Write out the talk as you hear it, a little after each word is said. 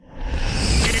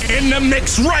In the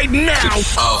mix right now.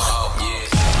 Oh, yeah.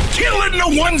 Killing the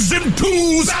ones and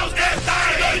twos. Out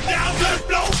there, down the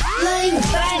floor. Playing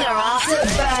banger after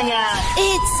banger.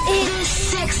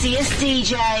 It's sexiest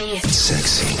DJ.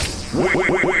 Sexy.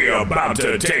 We're about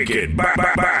to take it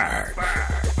back.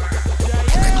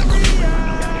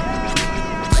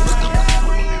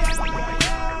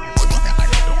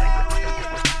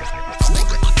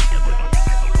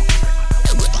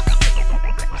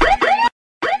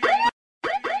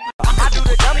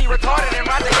 Retarded and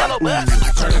ride the yellow bus.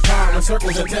 Turn the car in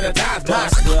circles until the tires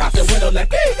bust. Out the window like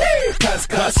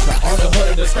cuss. On the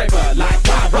hood of the scraper like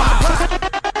rah.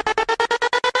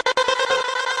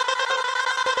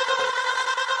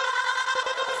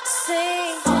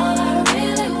 Sing. All I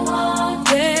really want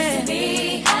is to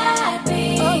be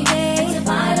happy. And to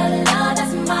find a love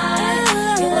that's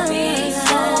mine. It would be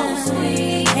so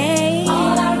sweet. Hey.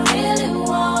 All I really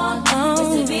want is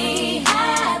to be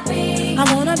happy. I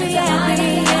wanna be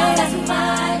happy.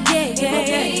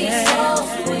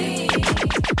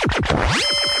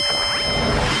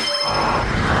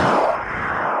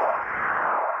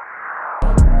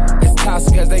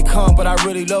 Toxic as they come, but I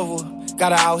really love her.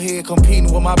 Got her out here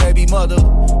competing with my baby mother.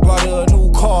 Brought her a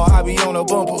new car, I be on a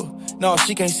bumper. No,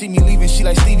 she can't see me leaving, she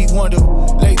like Stevie Wonder.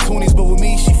 Late 20s, but with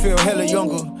me, she feel hella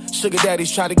younger. Sugar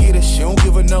daddies try to get her, she don't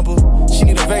give a number. She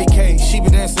need a vacay, she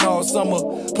been dancing all summer.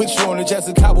 Put you on the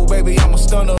Jessica Cabo, baby, I'm a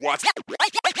stunner. What?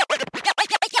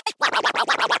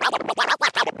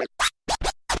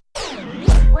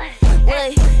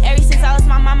 Ever since I was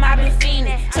my mama, I've been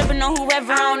fiending. Tripping on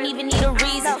whoever, I don't even need a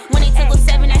reason. When they took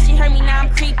 07, that she heard me, now I'm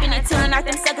creeping. Until I knock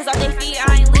them suckers off their feet,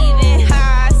 I ain't leaving.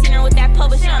 Ha, I seen her with that pole,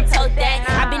 but she don't tote that.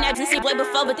 I been at this boy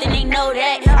before, but then they know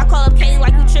that. I call up Kaylee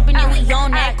like we tripping and we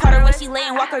on that. Caught her where she lay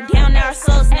and walk her down, now her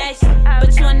soul snatched.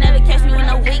 But you'll never catch me with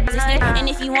no weakness. And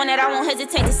if you want it, I won't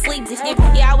hesitate to sleep.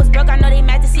 Yeah, I was broke, I know they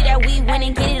mad to see that we win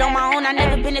and get it on my own. I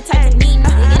never been the type to need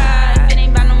nothing. If it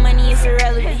ain't about no money, it's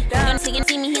irrelevant. You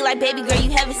see me, he like, baby girl,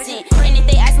 you heaven sent. And if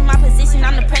they ask me my position,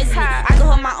 I'm the president. I can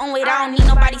hold my own weight, I don't need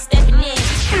nobody stepping in.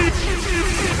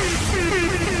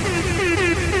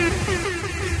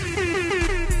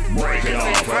 Break it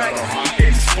off.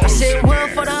 I said 1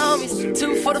 for the homies,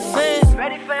 2 for the fans.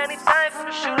 Ready for anything from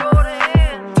the shooter or the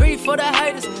hand. 3 for the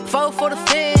haters, 4 for the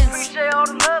fans. Appreciate all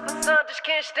the love, but some just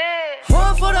can't stand.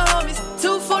 1 for the homies,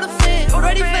 2 for the fans.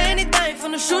 Ready for anything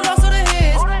from the shooters or the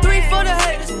heads. 3 for the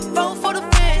haters, 4 for the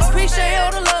fans. Appreciate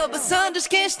all the love, but some just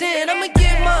can't stand. I'ma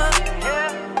get mine.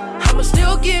 I'ma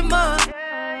still get mine.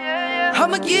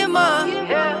 I'ma get mine.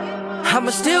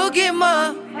 I'ma still get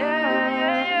mine.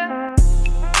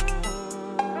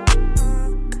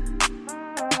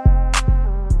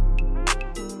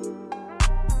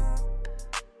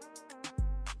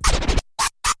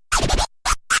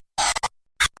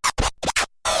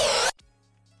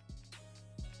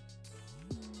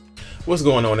 What's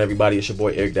going on, everybody? It's your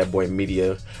boy Eric, that boy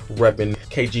media, repping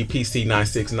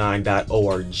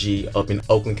KGPC969.org up in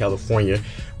Oakland, California,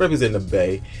 representing the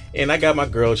Bay. And I got my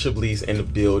girl Shablice in the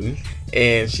building,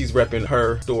 and she's repping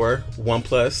her store,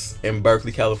 OnePlus, in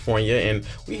Berkeley, California. And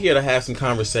we're here to have some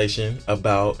conversation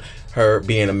about her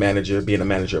being a manager of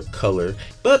color.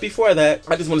 But before that,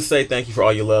 I just want to say thank you for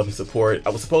all your love and support. I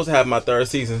was supposed to have my third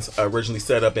seasons originally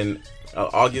set up in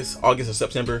August or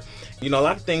September. You know, a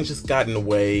lot of things just got in the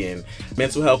way, and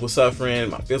mental health was suffering,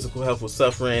 my physical health was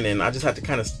suffering, and I just had to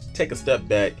kind of take a step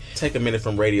back, take a minute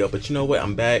from radio. But you know what?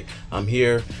 I'm back. I'm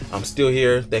here. I'm still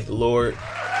here. Thank the Lord.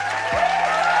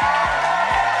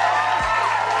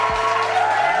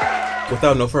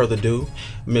 Without no further ado,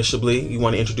 Miss Shablice, you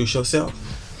want to introduce yourself?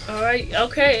 All right.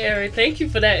 Okay, Eric. Thank you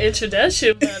for that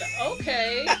introduction, but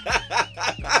okay.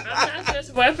 I'm not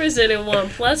just representing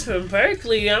OnePlus from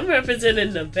Berkeley. I'm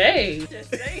representing the Bay.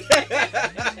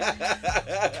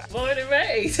 Born and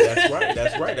raised. That's right.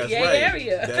 That's right.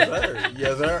 Area. That's her.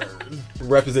 Yes, sir.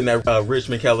 Representing that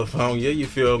Richmond, California. You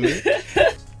feel me?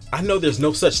 I know there's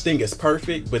no such thing as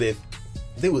perfect, but if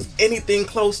there was anything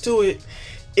close to it,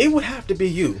 it would have to be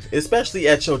you, especially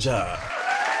at your job.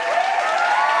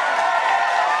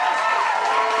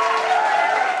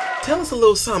 Tell us a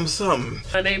little something.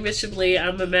 My name is Shablice.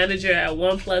 I'm a manager at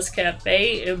OnePlus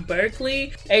Cafe in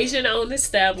Berkeley. Asian-owned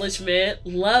establishment.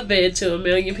 Love it to a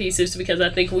million pieces because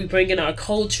I think we bring in our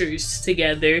cultures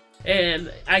together.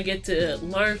 And I get to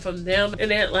learn from them. And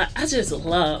then, I just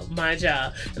love my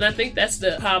job. And I think that's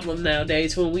the problem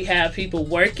nowadays when we have people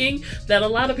working, that a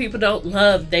lot of people don't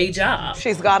love their job.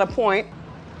 She's got a point.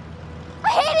 I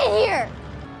hate it here.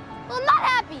 I'm not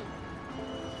happy.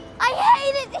 I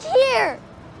hate it here.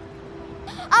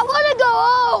 I want to go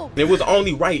home. It was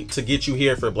only right to get you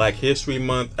here for Black History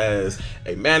Month as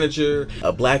a manager,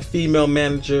 a Black female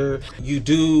manager. You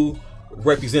do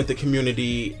represent the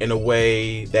community in a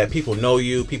way that people know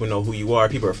you, people know who you are,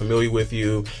 people are familiar with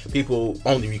you, people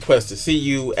only request to see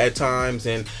you at times.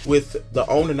 And with the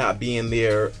owner not being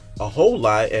there a whole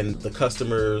lot and the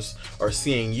customers are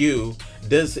seeing you,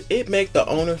 does it make the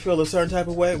owner feel a certain type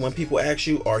of way when people ask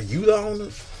you, are you the owner?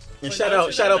 And shout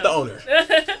out the owner.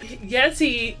 Yes,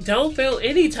 he don't feel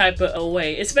any type of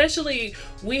way. Especially,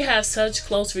 we have such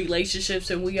close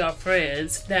relationships and we are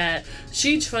friends that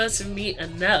she trusts me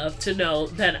enough to know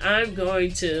that I'm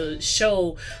going to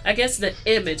show, I guess, the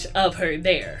image of her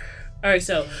there. Alright,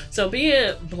 so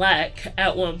being Black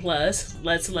at OnePlus,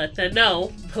 let's let them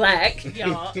know, Black,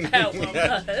 y'all, at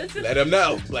OnePlus. Let them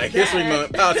know, Black History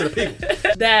Month, power to the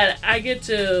people. That I get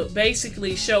to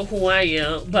basically show who I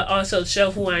am, but also show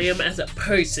who I am as a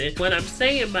person. What I'm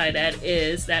saying by that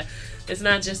is that it's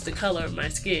not just the color of my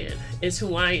skin, it's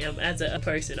who I am as a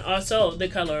person. Also, the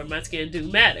color of my skin do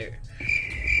matter.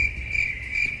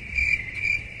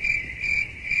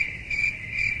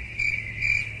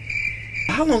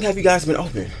 How long have you guys been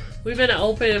open? We've been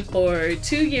open for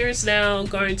 2 years now,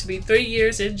 going to be 3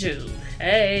 years in June.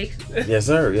 Hey. Yes,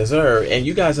 sir. Yes, sir. And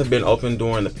you guys have been open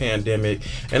during the pandemic,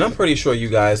 and I'm pretty sure you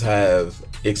guys have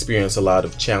experienced a lot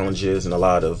of challenges and a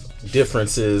lot of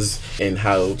differences in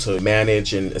how to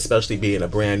manage, and especially being a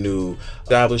brand new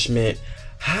establishment.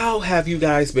 How have you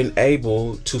guys been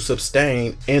able to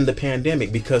sustain in the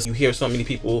pandemic? Because you hear so many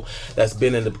people that's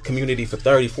been in the community for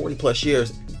 30, 40 plus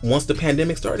years. Once the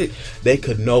pandemic started, they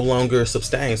could no longer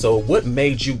sustain. So what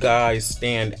made you guys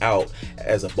stand out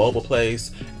as a boba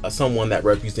place, someone that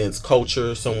represents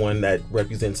culture, someone that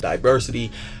represents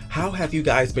diversity? How have you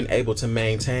guys been able to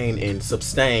maintain and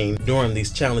sustain during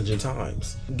these challenging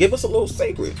times? Give us a little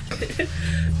secret.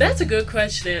 That's a good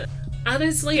question.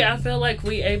 Honestly, I feel like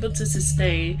we able to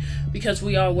sustain because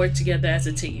we all work together as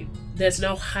a team. There's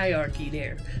no hierarchy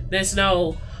there. There's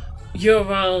no, you're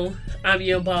wrong, I'm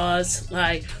your boss.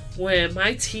 Like, when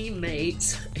my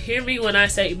teammates, hear me when I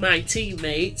say my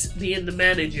teammates, being the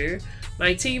manager,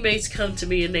 my teammates come to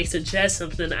me and they suggest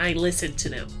something, I listen to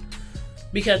them.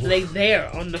 Because they there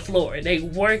on the floor, they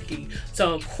working.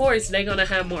 So of course they're gonna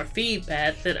have more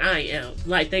feedback than I am.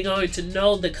 Like, they're going to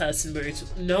know the customers.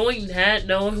 Knowing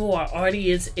who our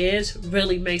audience is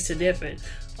really makes a difference.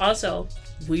 Also,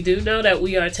 we do know that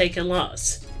we are taking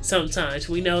loss. Sometimes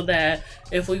we know that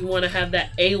if we want to have that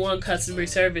A1 customer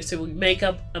service and we make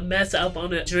up a mess up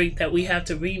on a drink that we have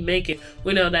to remake it,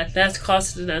 we know that that's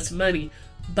costing us money.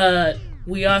 But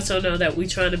we also know that we're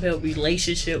trying to build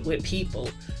relationship with people.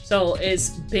 So it's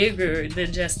bigger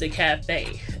than just a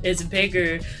cafe. It's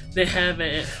bigger than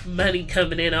having money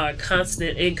coming in or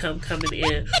constant income coming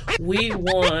in. We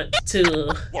want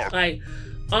to like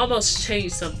almost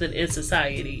change something in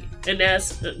society. And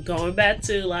that's going back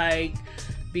to like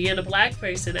being a Black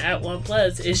person at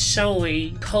OnePlus is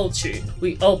showing culture.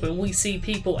 We open, we see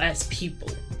people as people.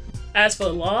 As for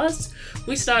loss,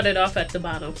 we started off at the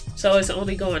bottom, so it's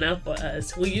only going up for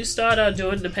us. When you start out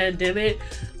during the pandemic,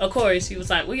 of course, he was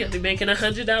like, we're only making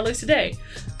 $100 a day.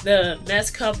 The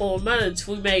next couple of months,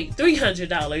 we made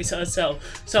 $300 or so.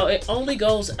 So it only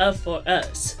goes up for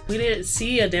us. We didn't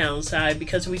see a downside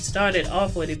because we started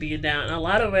off with it being down. A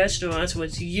lot of restaurants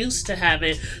was used to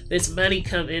having this money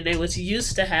come in. They was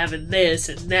used to having this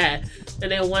and that.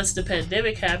 And then once the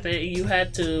pandemic happened, you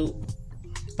had to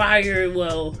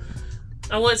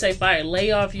I wouldn't say fire,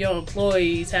 lay off your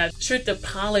employees, have stricter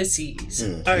policies.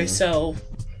 Or so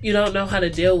you don't know how to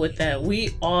deal with that.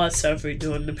 We all suffered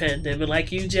during the pandemic.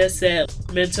 Like you just said,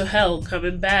 mental health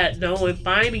coming back, knowing,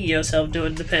 finding yourself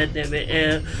during the pandemic.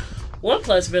 And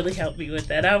OnePlus really helped me with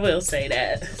that. I will say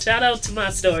that. Shout out to my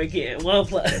store again,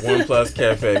 OnePlus. OnePlus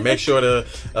Cafe. Make sure to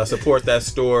support that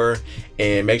store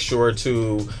and make sure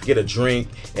to get a drink.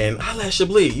 And holla at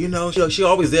Chablis. You know, she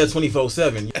always there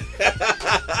 24/7.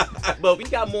 But we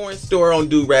got more in store on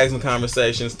Do Rags and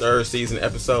Conversations, 3rd season,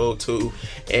 episode 2.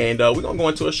 And we're going to go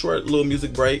into a short little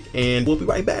music break. And we'll be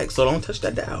right back. So don't touch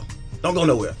that dial. Don't go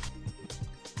nowhere.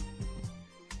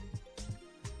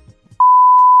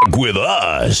 With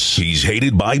us, he's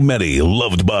hated by many,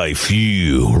 loved by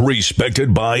few,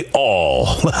 respected by all.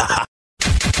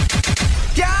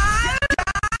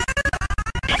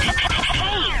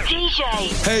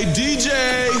 Hey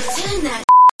DJ, Turn that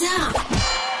down.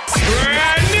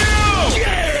 Brand new!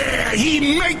 Yeah!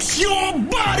 He makes your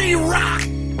body rock!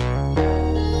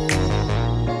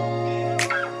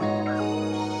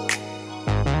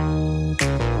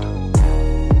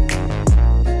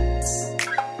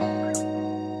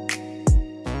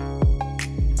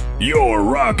 You're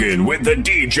rocking with the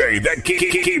DJ that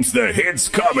keeps the hits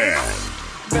coming.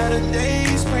 Better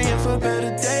days, praying for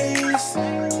better days.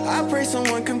 I pray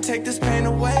someone come take this pain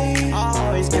away. I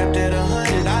always kept it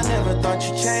 100, I never thought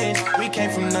you'd change. We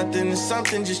came from nothing to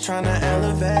something, just trying to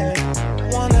elevate.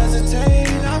 Won't hesitate,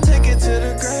 I'll take it to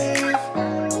the grave.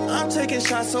 I'm taking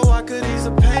shots so I could ease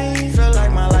the pain. Feel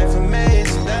like my life a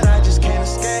maze that I just can't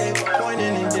escape.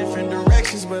 Pointing in different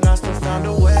directions, but I still found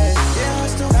a way. Yeah, I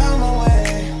still found my way.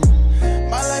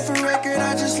 My life a record,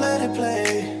 I just let it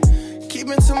play.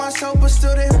 Keeping to myself, but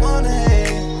still they wanna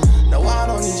hate. No, I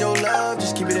don't need your love,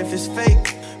 just keep it if it's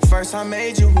fake. First I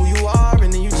made you who you are,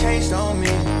 and then you changed on me.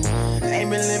 Ain't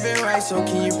been living right, so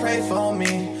can you pray for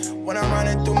me? When I'm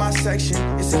running through my section,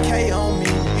 it's a K on me.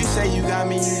 You say you got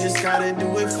me, you just gotta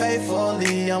do it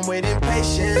faithfully. I'm waiting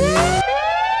patiently.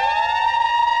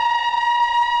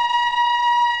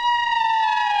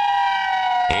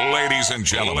 Ladies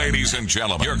and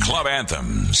gentlemen, your club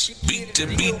anthems. Beat to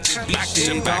beat, back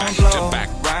to back to back.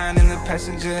 Riding in the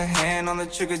passenger, hand on the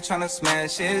trigger, tryna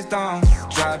smash his dome.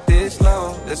 Drop this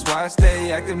low, that's why I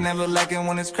stay active, never lacking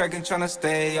when it's cracking, tryna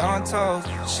stay on toes.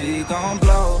 She gon'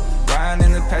 blow. Riding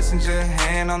in the passenger,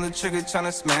 hand on the trigger,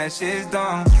 tryna smash his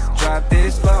dome. Drop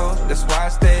this low, that's why I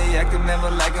stay active, never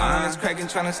lacking when it's cracking,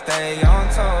 tryna stay on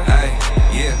toes. Hey,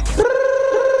 yeah.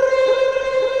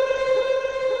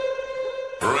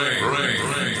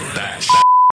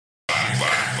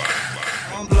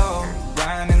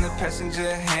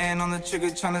 Passenger, hand on the trigger,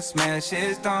 tryna smash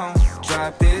his dome.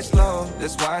 Drop this low,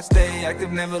 that's why I stay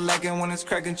active, never lacking when it's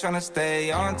cracking, tryna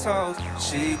stay on toes.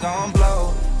 She gon'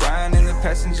 blow. Riding in the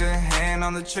passenger, hand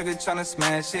on the trigger, tryna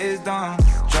smash his dome.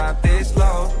 Drop this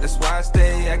low, that's why I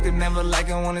stay active, never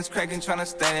lacking when it's cracking, tryna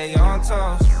stay on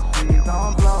toes. She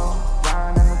gon' blow.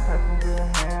 Riding in the passenger,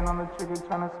 hand on the trigger,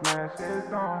 tryna smash his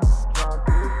dome. Drop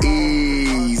this low.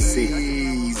 Easy.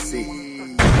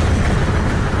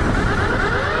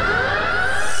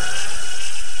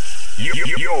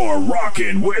 You're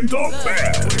rocking with the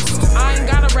best. I ain't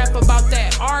gotta rap about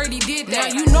that, already did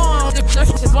that. Now you know I don't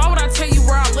shit. Why would I tell you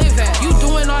where I live at? You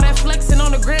doing all that flexing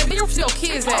on the gram, where your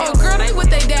kids at? Oh girl, they with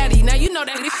they daddy. Now you know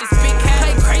that this shit's big cat.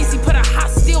 Play crazy, put a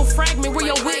hot steel fragment where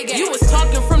your wig at. You was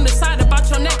talking from the side about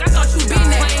your neck, I thought you been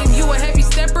that. Claim you a heavy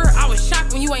stepper, I was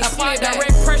shocked when you ain't slid.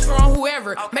 Direct pressure on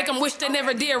whoever, make them wish they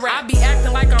never did rap. I be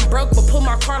acting like I'm broke, but pull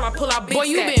my car, I pull out big. Boy,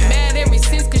 you been mad ever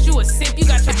since, cause you a simp, you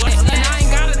got your butt. And I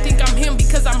ain't gotta think I'm him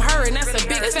because I'm her, and that's a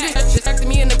big fact. Just after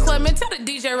me in the club, man, tell the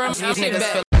DJ run these niggas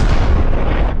back.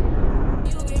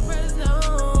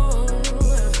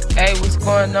 Hey, what's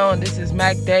going on? This is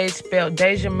Mac Dage, spelled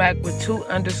Deja Mac with 2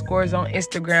 underscores on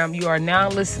Instagram. You are now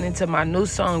listening to my new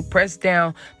song, Press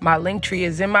Down. My link tree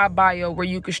is in my bio, where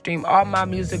you can stream all my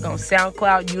music on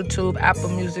SoundCloud, YouTube, Apple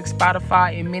Music,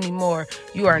 Spotify, and many more.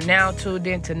 You are now tuned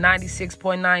in to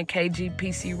 96.9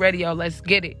 KGPC Radio. Let's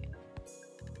get it.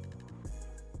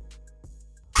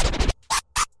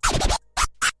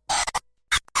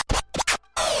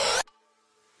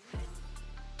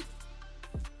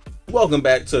 Welcome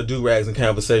back to Do-Rags and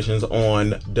Conversations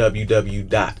on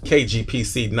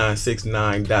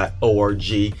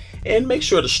www.kgpc969.org. And make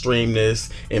sure to stream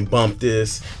this and bump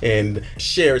this and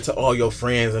share it to all your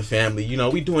friends and family. You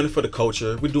know, we doing it for the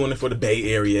culture. We're doing it for the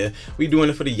Bay Area. We doing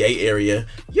it for the Yay area.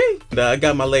 Yay! And I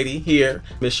got my lady here,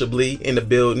 Miss Chablis, in the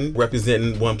building,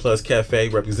 representing One Plus Cafe,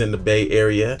 representing the Bay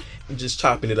Area. And just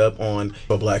chopping it up on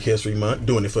for Black History Month,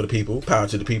 doing it for the people, power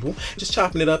to the people. Just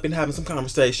chopping it up and having some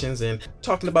conversations and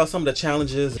talking about some of the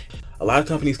challenges. A lot of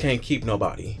companies can't keep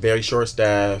nobody. Very short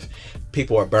staff.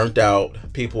 People are burnt out.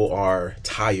 People are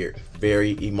tired.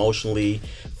 Very emotionally,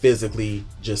 physically,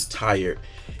 just tired.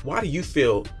 Why do you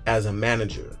feel as a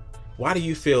manager? Why do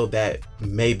you feel that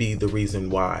may be the reason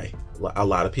why a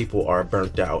lot of people are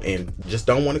burnt out and just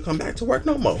don't want to come back to work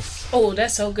no more? Oh,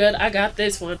 that's so good. I got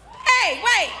this one. Hey,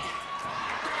 wait.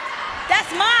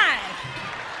 That's mine.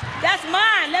 That's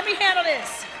mine. Let me handle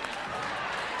this.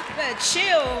 You better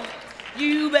chill.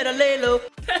 You better lay low.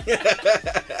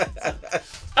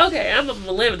 Okay, I'm a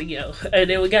millennial, and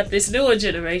then we got this newer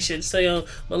generation. So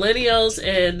millennials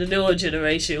and the newer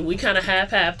generation, we kind of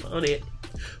half on it.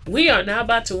 We are not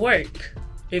about to work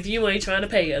if you ain't trying to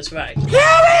pay us right.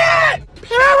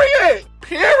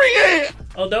 Period.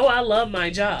 Although I love my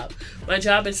job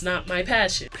is not my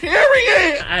passion.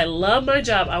 Period. I love my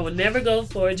job. I would never go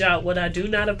for a job what I do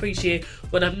not appreciate,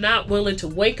 what I'm not willing to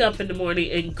wake up in the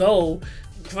morning and go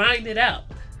grind it out.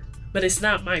 But it's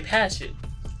not my passion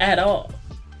at all.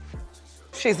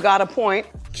 She's got a point.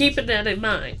 Keeping that in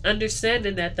mind,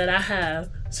 understanding that I have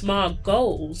small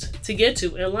goals to get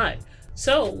to in life.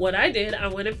 So what I did, I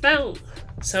went and found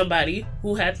somebody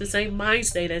who had the same mind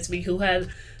state as me, who had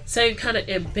same kind of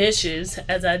ambitions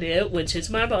as I did, which is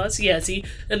my boss, Yessie,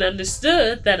 and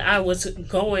understood that I was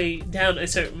going down a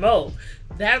certain road.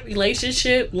 That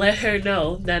relationship let her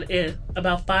know that in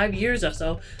about 5 years or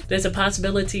so, there's a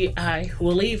possibility I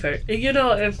will leave her. And you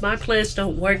know, if my plans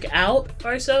don't work out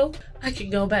or so, I can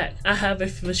go back. I have a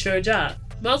for sure job.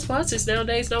 Most bosses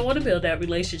nowadays don't want to build that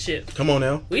relationship. Come on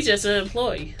now. We just an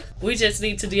employee. We just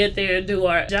need to get there and do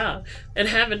our job. And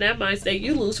having that mindset,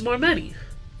 you lose more money.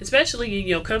 Especially in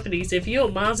your companies. If you're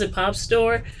a Moms and Pop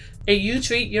store and you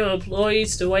treat your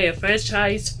employees the way a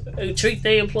franchise treat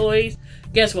their employees,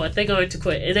 guess what? They're going to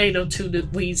quit. It ain't no 2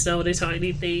 weeks notice or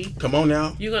anything. Come on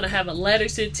now. You're going to have a letter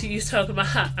sent to you talking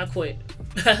about, I quit.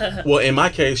 Well, in my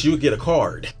case, you would get a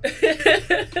card.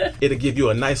 It'll give you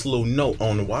a nice little note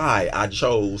on why I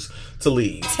chose to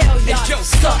leave. Tell y'all to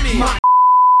suck my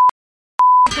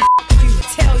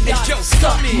Tell y'all to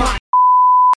suck my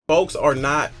Folks are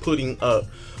not putting up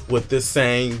with this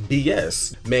same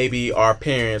BS maybe our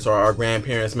parents or our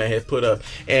grandparents may have put up.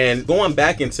 And going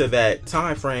back into that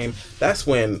time frame, that's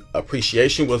when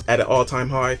appreciation was at an all-time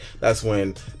high. That's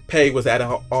when pay was at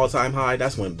an all-time high.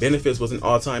 That's when benefits was an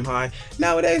all-time high.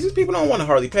 Nowadays, these people don't want to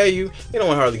hardly pay you. They don't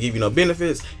want to hardly give you no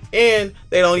benefits, and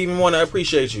they don't even want to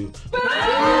appreciate you.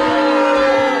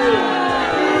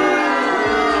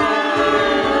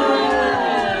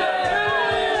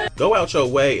 Go out your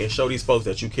way and show these folks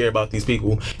that you care about these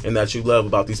people and that you love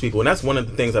about these people. And that's one of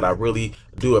the things that I really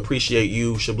do appreciate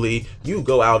you, Chablis. You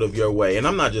go out of your way. And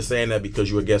I'm not just saying that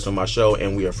because you're a guest on my show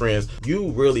and we are friends.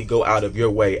 You really go out of your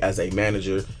way as a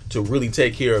manager to really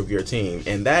take care of your team.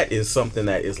 And that is something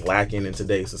that is lacking in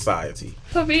today's society.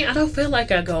 For me, I don't feel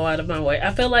like I go out of my way.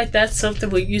 I feel like that's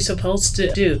something what you're supposed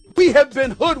to do. We have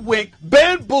been hoodwinked,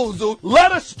 bamboozled,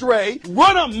 led astray,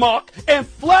 run amok, and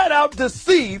flat out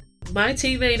deceived. My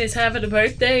teammate is having a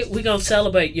birthday, we gonna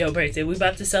celebrate your birthday. We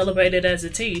about to celebrate it as a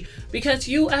team. Because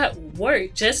you at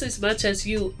work just as much as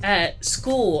you at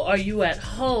school or you at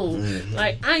home. Mm-hmm.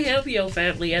 Like, I am your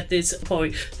family at this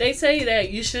point. They say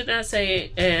that you should not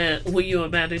say and when you're a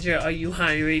manager or you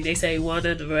hiring, they say one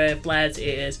of the red flags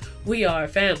is we are a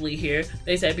family here.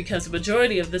 They say because the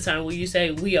majority of the time when you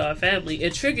say we are a family,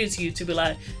 it triggers you to be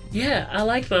like, yeah, I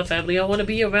like my family. I want to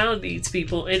be around these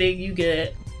people. And then you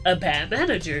get a bad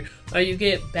manager or you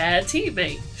get bad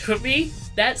teammate. For me,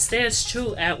 that stands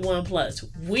true at OnePlus.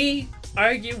 We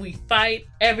argue, we fight,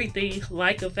 everything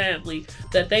like a family,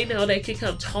 that they know they can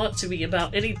come talk to me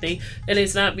about anything, and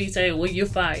it's not me saying, well, you're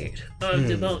fired, I'm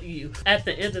demoting you. At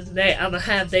the end of the day, I'm gonna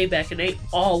have they back, and they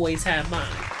always have mine.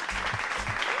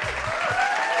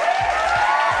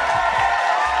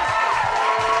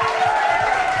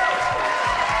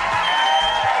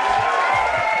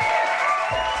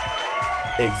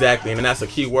 Exactly, and that's a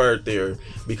key word there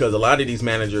because a lot of these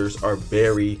managers are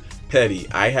very petty.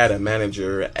 I had a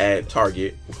manager at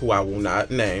Target who I will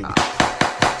not name.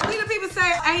 The people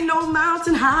say ain't no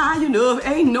mountain high enough,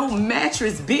 ain't no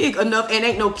mattress big enough, and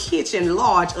ain't no kitchen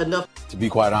large enough. To be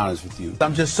quite honest with you,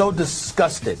 I'm just so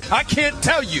disgusted. I can't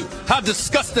tell you how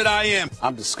disgusted I am.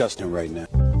 I'm disgusting right now.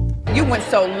 You went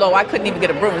so low, I couldn't even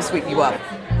get a broom to sweep you up.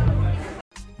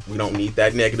 We don't need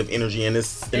that negative energy in this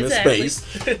space.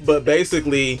 But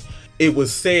basically, it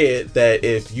was said that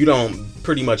if you don't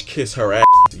pretty much kiss her ass,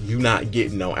 you not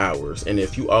getting no hours. And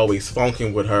if you always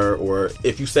funking with her, or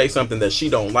if you say something that she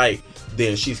don't like,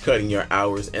 then she's cutting your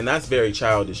hours. And that's very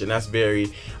childish and that's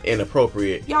very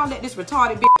inappropriate. Y'all let this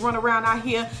retarded bitch run around out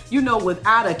here, you know,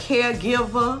 without a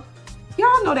caregiver.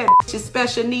 Y'all know that bitch is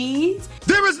special needs.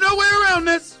 There is no way around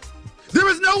this. There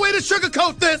is no way to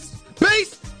sugarcoat this.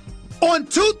 Based on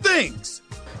two things.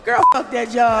 Girl, fuck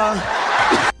that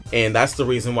job. And that's the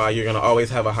reason why you're going to always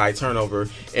have a high turnover.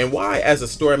 And why, as a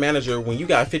store manager, when you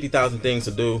got 50,000 things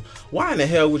to do, why in the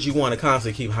hell would you want to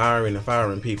constantly keep hiring and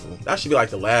firing people? That should be like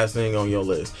the last thing on your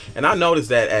list. And I noticed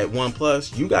that at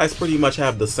OnePlus, you guys pretty much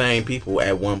have the same people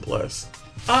at OnePlus.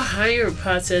 Our hiring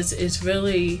process is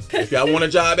really... If y'all want a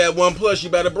job at OnePlus, you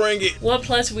better bring it.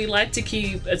 OnePlus, we like to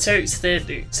keep a certain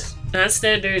standards. Not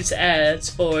standards as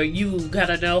for you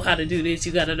gotta know how to do this,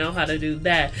 you gotta know how to do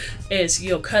that. It's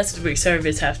your customer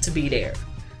service have to be there.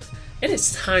 It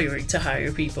is tiring to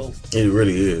hire people. It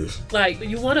really is. Like,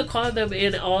 you want to call them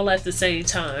in all at the same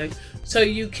time so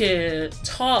you can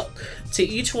talk to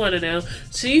each one of them,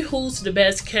 see who's the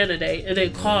best candidate, and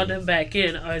then call them back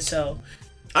in or so.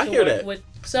 I hear that.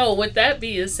 So with that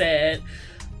being said,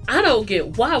 I don't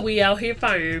get why we out here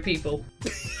firing people.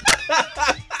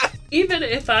 Even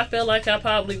if I feel like I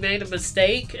probably made a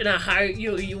mistake and I hired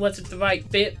you and you wasn't the right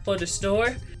fit for the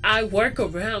store, I work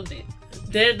around it.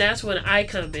 Then that's when I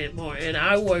come in more and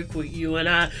I work with you and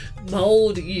I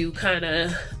mold you kind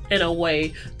of in a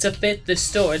way to fit the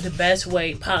store the best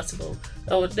way possible.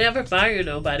 I would never fire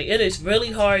nobody. It is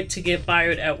really hard to get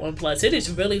fired at OnePlus. It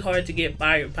is really hard to get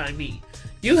fired by me.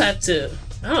 You have to,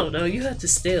 I don't know, you have to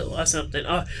steal or something,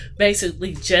 or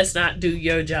basically just not do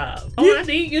your job. Oh, I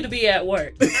need you to be at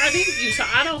work. I need you, so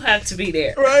I don't have to be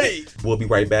there. Right. We'll be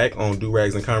right back on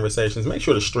Do-Rags and Conversations. Make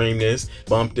sure to stream this,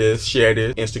 bump this, share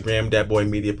this, Instagram, Dat Boy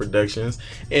Media Productions,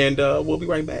 and we'll be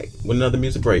right back with another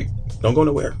music break. Don't go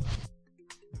nowhere.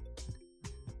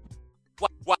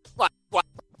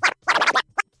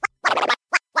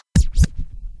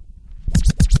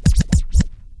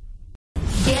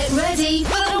 Get ready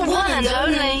for the one and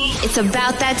only. It's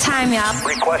about that time, y'all.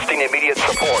 Requesting immediate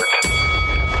support.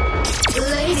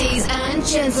 Ladies and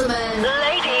gentlemen.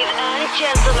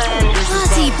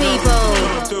 Party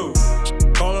people.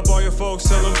 Call up all your folks,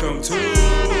 tell them come too.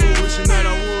 Wishing that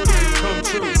I would if it come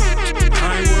true.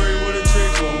 I ain't worried what a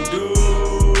chick won't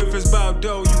do. If it's about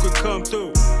dough, you could come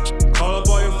through. Call up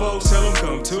all your folks, tell them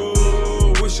come too.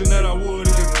 Wishing that I would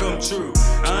if it come true.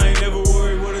 I ain't never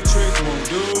worried what a trick won't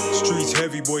do. Streets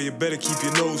heavy, boy, you better keep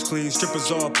your nose clean. Strippers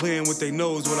all playing with they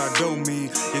nose, what I don't mean.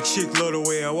 Your chick love the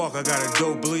way I walk, I got a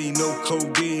dope bleed. No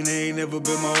codeine, ain't never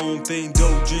been my own thing.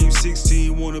 Dope dream,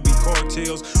 16, wanna be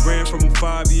cartels. Ran from them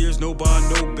 5 years, no bond,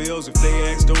 no bills. If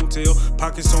they ask, don't tell.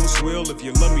 Pockets on swell, if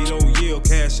you love me, don't yell.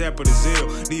 Cash app or the Zelle.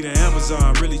 Need an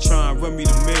Amazon, really trying to run me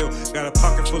the mail. Got a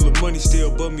pocket full of money, still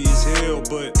bummy as hell.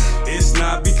 But it's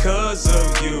not because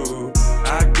of you.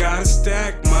 I gotta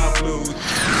stack my blues.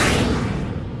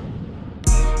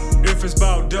 If it's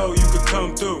about dough, you could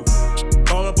come through.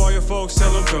 Call up all your folks,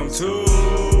 tell them come too.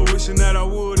 Wishing that I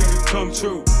would, it could come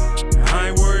true. I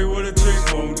ain't worried what a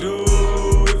trick won't do.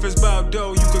 If it's about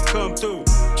dough, you could come through.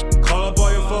 Call up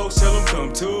all your folks, tell them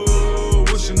come too.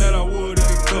 Wishing that I would, it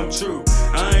could come true.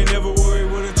 I ain't never worried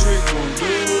what a trick won't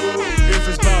do. If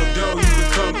it's about dough, you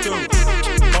could come through.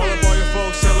 Call up all your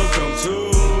folks, tell them come too.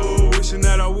 Wishing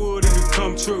that I would, it could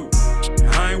come true.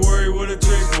 I ain't worried what a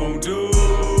trick won't do.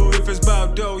 If it's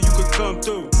about dough, you could come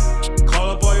through. Call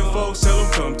up all your folks, tell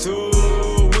them come too.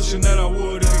 Wishing that I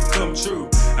would, it could come true.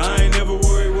 I ain't never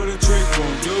worried what a trick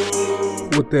won't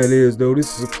do. What that is, though,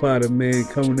 this is a Plotter Man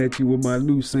coming at you with my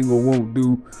new single, Won't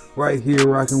Do, right here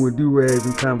rocking with Do-Rags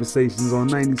and Conversations on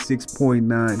 96.9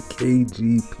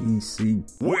 KGPC.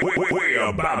 We're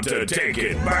about to take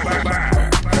it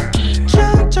back.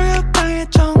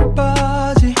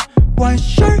 White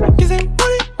shirt, kissing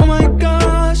booty, oh my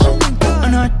gosh.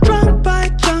 I'm not drunk by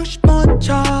정신 못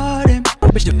차림.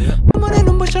 어머니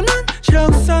눈부셔 난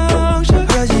실력상실.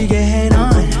 부러지게 해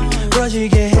넌,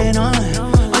 부러지게 해 넌.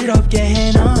 어지럽게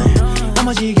해 넌,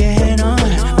 넘어지게 해 넌.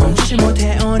 멈추지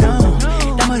못해 oh no.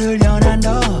 땀을 흘려 난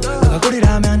더. 너가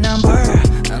꿀이라면 난 bird.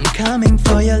 I'm coming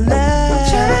for your love.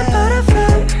 Giant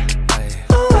butterfly,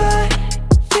 oh I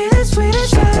feel the sweet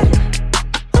inside.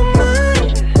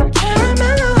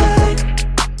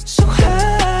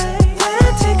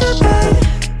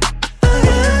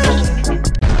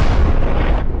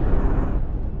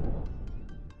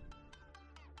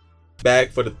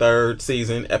 Back for the third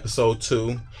season, episode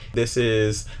 2. This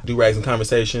is Do-Rags and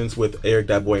Conversations with Eric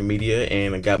Dat Boy Media,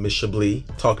 and I got Miss Chablis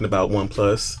talking about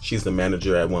OnePlus. She's the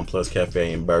manager at OnePlus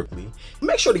Cafe in Berkeley.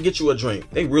 Make sure to get you a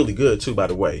drink. They really good too, by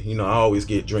the way. You know, I always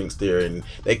get drinks there, and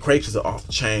they crepes are off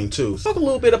the chain too. Talk a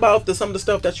little bit about some of the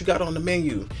stuff that you got on the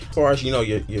menu, as far as, you know,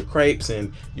 your crepes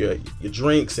and your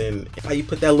drinks, and how you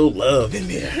put that little love in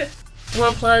there.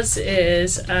 OnePlus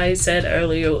is, I said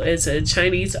earlier, is a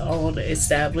Chinese-owned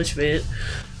establishment.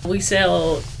 We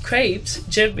sell crepes,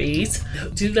 jimmies.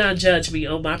 Do not judge me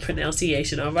on my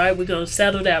pronunciation, all right? We're going to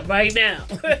settle that right now.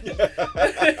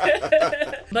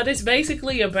 But it's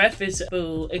basically a breakfast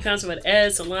food. It comes with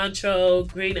eggs, cilantro,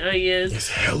 green onions. It's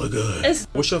hella good.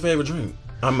 What's your favorite drink?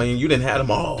 I mean, you didn't have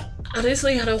them all.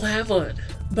 Honestly, I don't have one.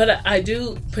 But I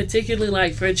do particularly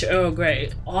like French Earl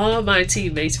Grey. All my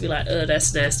teammates be like, "Oh,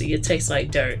 that's nasty. It tastes like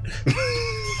dirt."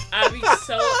 I be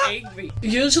so angry.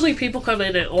 Usually people come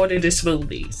in and order the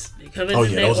smoothies. They come in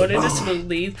and they order the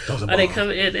smoothies. Or they come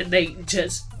in and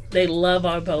they love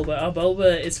our boba. Our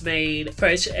boba is made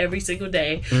fresh every single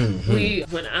day.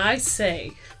 Mm-hmm. When I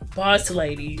say boss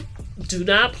lady, do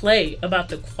not play about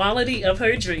the quality of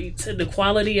her drinks and the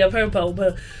quality of her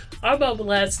boba. Our boba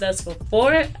lasts us for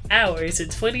 4 hours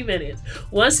and 20 minutes.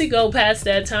 Once it go past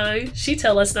that time, she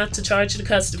tell us not to charge the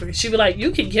customer. She be like,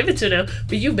 you can give it to them,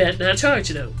 but you better not charge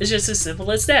them. It's just as simple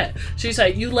as that. She's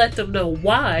like, you let them know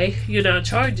why you're not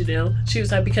charging them. She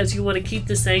was like, because you want to keep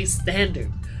the same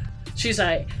standard. She's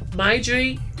like, my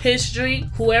drink, his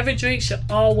drink, whoever drinks should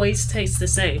always taste the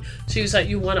same. She was like,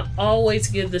 you want to always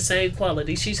give the same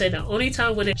quality. She said the only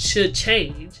time when it should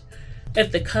change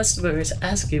if the customer is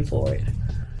asking for it.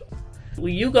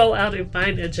 When you go out and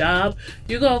find a job,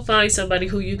 you're going to find somebody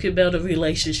who you can build a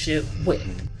relationship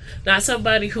with. Not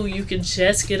somebody who you can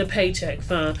just get a paycheck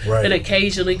from and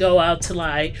occasionally go out to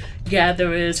like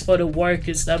gatherings for the work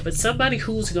and stuff, but somebody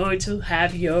who's going to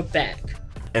have your back.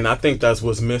 And I think that's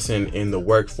what's missing in the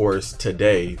workforce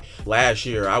today. Last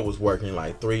year, I was working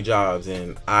like 3 jobs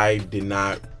and I did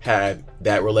not have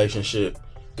that relationship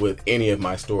with any of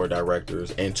my store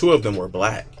directors, and 2 of them were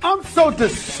black. I'm so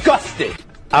disgusted.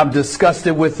 I'm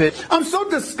disgusted with it. I'm so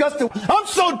disgusted. I'm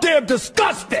so damn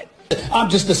disgusted. I'm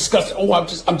just disgusted. Oh, I'm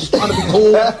just trying to be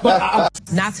cool. But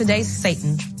Not today,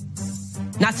 Satan.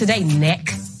 Not today,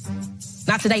 neck.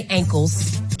 Not today,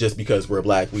 ankles. Just because we're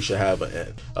black, we should have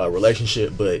a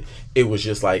relationship, but it was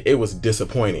just like, it was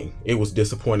disappointing. It was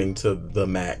disappointing to the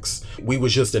max. We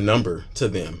was just a number to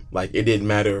them. Like, it didn't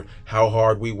matter how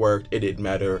hard we worked. It didn't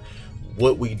matter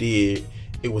what we did.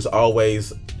 It was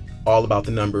always all about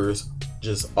the numbers,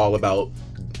 just all about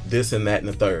this and that and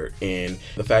the third. And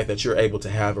the fact that you're able to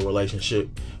have a relationship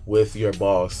with your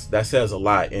boss, that says a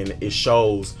lot, and it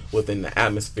shows within the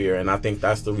atmosphere. And I think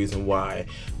that's the reason why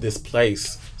this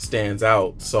place stands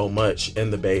out so much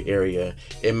in the Bay Area.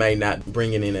 It may not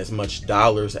bring in as much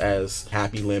dollars as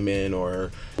Happy Lemon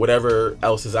or whatever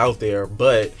else is out there,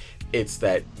 but it's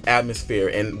that atmosphere.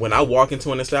 And when I walk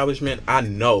into an establishment, I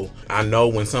know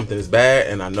when something is bad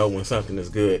and I know when something is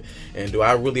good. And do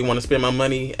I really want to spend my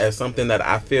money at something that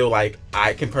I feel like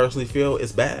I can personally feel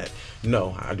is bad?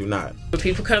 No, I do not. When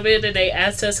people come in and they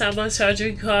ask us how much our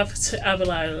drink costs, I'll be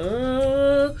like,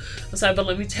 I was like, but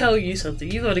let me tell you something.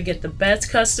 You're going to get the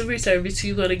best customer service.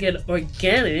 You're going to get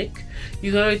organic.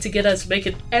 You're going to get us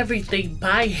making everything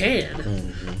by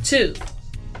hand, too.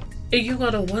 And you're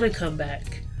going to want to come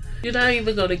back. You're not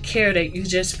even going to care that you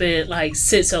just spent like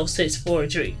 $6.06 for a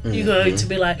drink. You're going to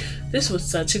be like, this was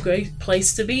such a great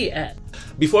place to be at.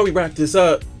 Before we wrap this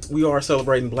up, we are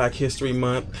celebrating Black History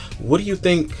Month. What do you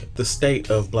think the state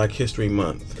of Black History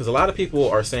Month? Because a lot of people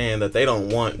are saying that they don't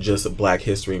want just a Black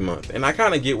History Month. And I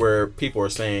kind of get where people are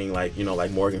saying, like, you know,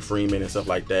 like Morgan Freeman and stuff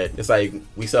like that. It's like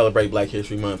we celebrate Black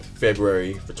History Month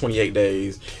February for 28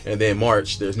 days. And then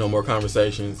March, there's no more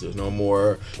conversations. There's no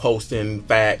more posting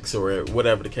facts or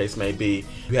whatever the case may be.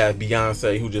 You have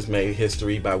Beyonce, who just made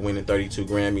history by winning 32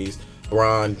 Grammys.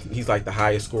 LeBron, he's like the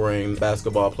highest scoring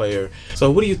basketball player.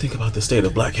 So what do you think about the state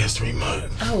of Black History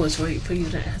Month? I was waiting for you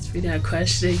to ask me that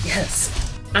question.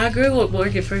 Yes. I agree with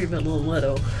Morgan Freeman a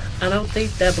little. I don't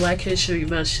think that Black History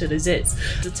Month should exist.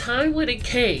 The time when it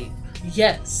came,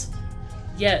 yes,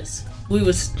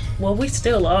 we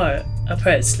still are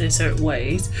oppressed in certain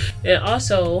ways. And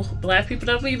also, black people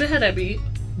don't be mad at me,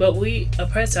 but we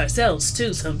oppress ourselves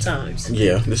too sometimes.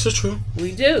 Yeah, this is true.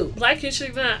 We do. Black History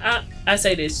Month, I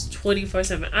say this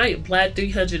 24/7. I am black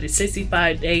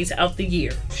 365 days out the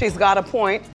year. She's got a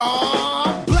point.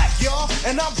 I'm black, y'all,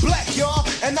 and I'm black, y'all,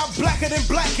 and I'm blacker than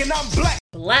black, and I'm black.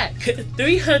 Black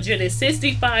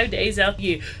 365 days out the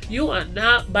year. You are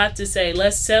not about to say,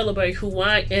 let's celebrate who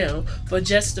I am for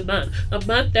just a month. A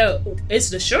month that is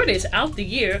the shortest out the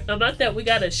year. A month that we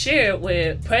got to share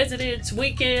with President's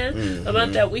Weekend. A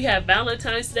month that we have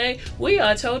Valentine's Day. We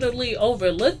are totally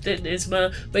overlooked in this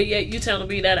month, but yet you telling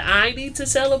me that I need to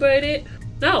celebrate it?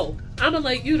 No, I'm going to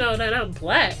let you know that I'm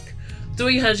black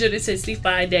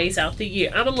 365 days out the year.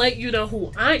 I'm going to let you know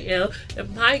who I am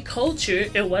and my culture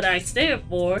and what I stand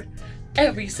for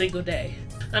every single day.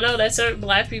 I know that certain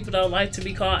black people don't like to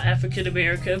be called African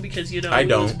American because, you know, I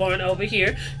was born over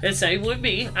here. And same with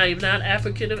me. I am not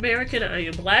African American. I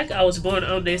am black. I was born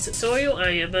on this soil.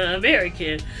 I am an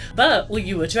American. But when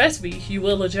you address me, you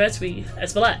will address me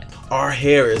as black. Our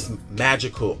hair is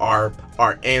magical. Our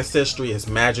ancestry is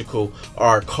magical.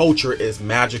 Our culture is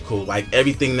magical. Like,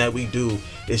 everything that we do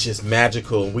is just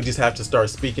magical. We just have to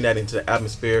start speaking that into the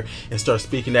atmosphere and start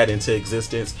speaking that into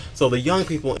existence. So the young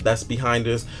people that's behind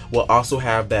us will also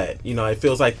have that. You know, it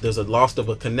feels like there's a loss of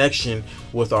a connection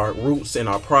with our roots and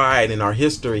our pride and our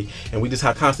history. And we just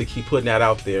have to constantly keep putting that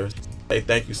out there. Hey,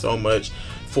 thank you so much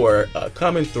for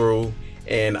coming through.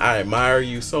 And I admire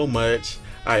you so much.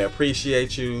 I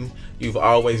appreciate you. You've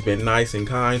always been nice and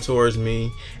kind towards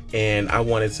me, and I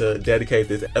wanted to dedicate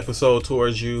this episode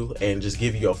towards you and just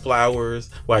give you your flowers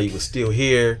while you were still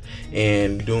here.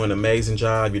 And you're doing an amazing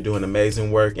job. You're doing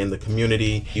amazing work in the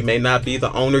community. You may not be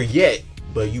the owner yet,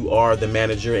 but you are the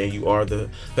manager and you are the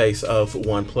face of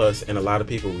OnePlus, and a lot of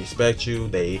people respect you.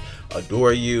 They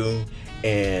adore you,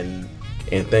 and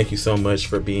thank you so much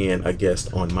for being a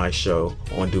guest on my show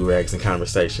on Do-Rags and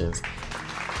Conversations.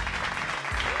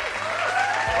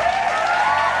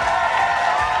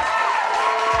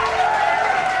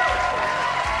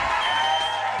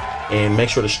 And make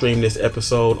sure to stream this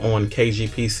episode on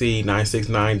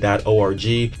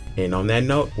kgpc969.org. And on that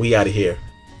note, we out of here.